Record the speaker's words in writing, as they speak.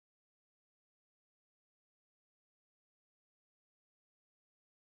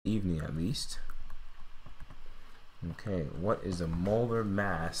evening at least. Okay, what is the molar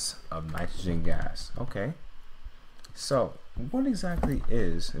mass of nitrogen gas? Okay, so what exactly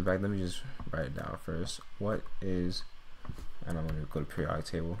is, in fact, let me just write it down first. What is, and I'm going to go to periodic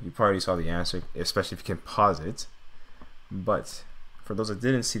table. You probably saw the answer, especially if you can pause it. But for those that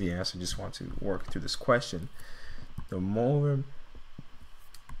didn't see the answer, just want to work through this question. The molar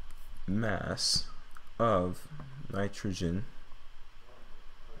mass of nitrogen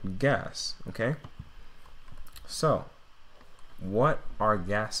gas. Okay, so what are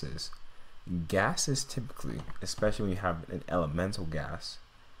gases? Gases typically, especially when you have an elemental gas,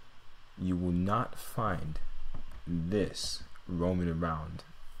 you will not find this roaming around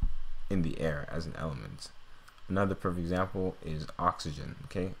in the air as an element. Another perfect example is oxygen.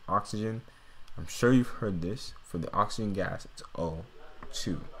 Okay, oxygen, I'm sure you've heard this. For the oxygen gas, it's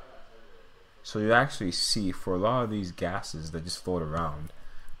O2. So you actually see for a lot of these gases that just float around,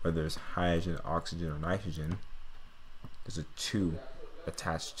 whether it's hydrogen, oxygen, or nitrogen, there's a 2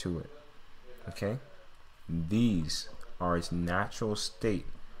 attached to it. Okay, these are its natural state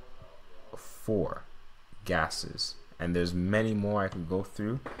for gases, and there's many more I could go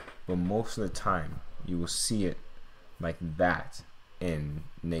through, but most of the time you will see it like that in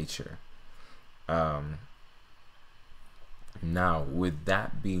nature. Now, with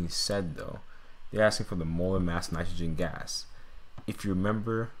that being said, though, they're asking for the molar mass of nitrogen gas. If you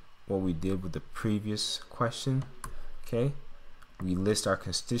remember what we did with the previous question, okay, we list our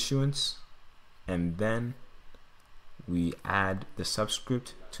constituents and then we add the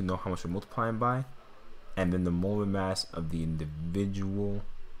subscript to know how much we're multiplying by, and then the molar mass of the individual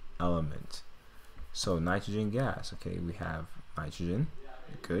element. So nitrogen gas, okay, we have nitrogen,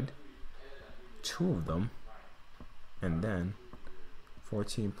 good, 2 of them, and then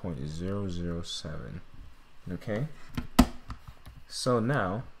 14.007. Okay, so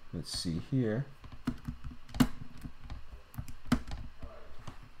now let's see here,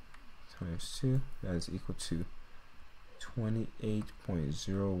 times 2, that is equal to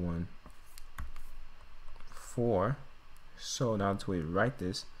 28.014. So now to write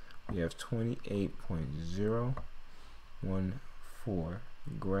this, we have 28.014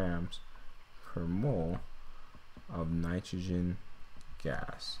 grams per mole of nitrogen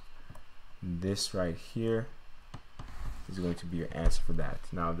gas. This right here is going to be your answer for that.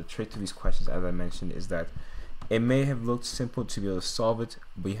 Now the trick to these questions, as I mentioned, is that it may have looked simple to be able to solve it,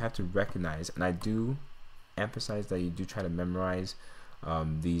 but you have to recognize, and I do emphasize that you do try to memorize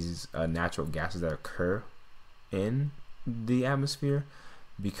these natural gases that occur in the atmosphere,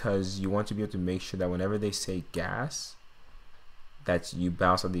 because you want to be able to make sure that whenever they say gas, that you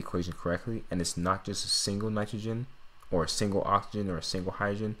balance out the equation correctly, and it's not just a single nitrogen or a single oxygen or a single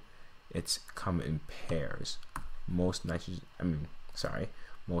hydrogen. It's come in pairs. Most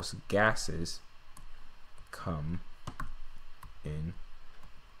gases come in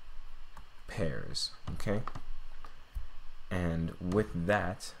pairs. Okay, and with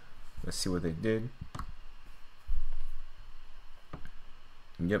that, let's see what they did.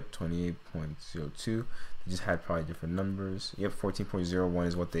 Yep, 28.02. They just had probably different numbers. Yep, 14.01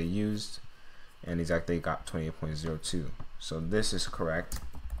 is what they used, and exactly got 28.02. So this is correct.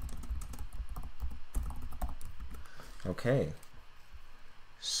 Okay,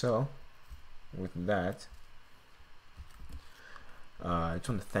 so with that, I just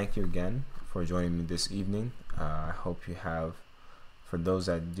want to thank you again for joining me this evening. I hope you have, for those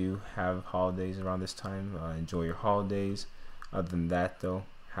that do have holidays around this time, enjoy your holidays. Other than that, though,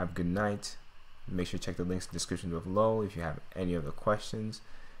 have a good night. Make sure to check the links in the description below if you have any other questions.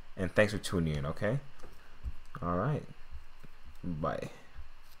 And thanks for tuning in, okay? All right. Bye.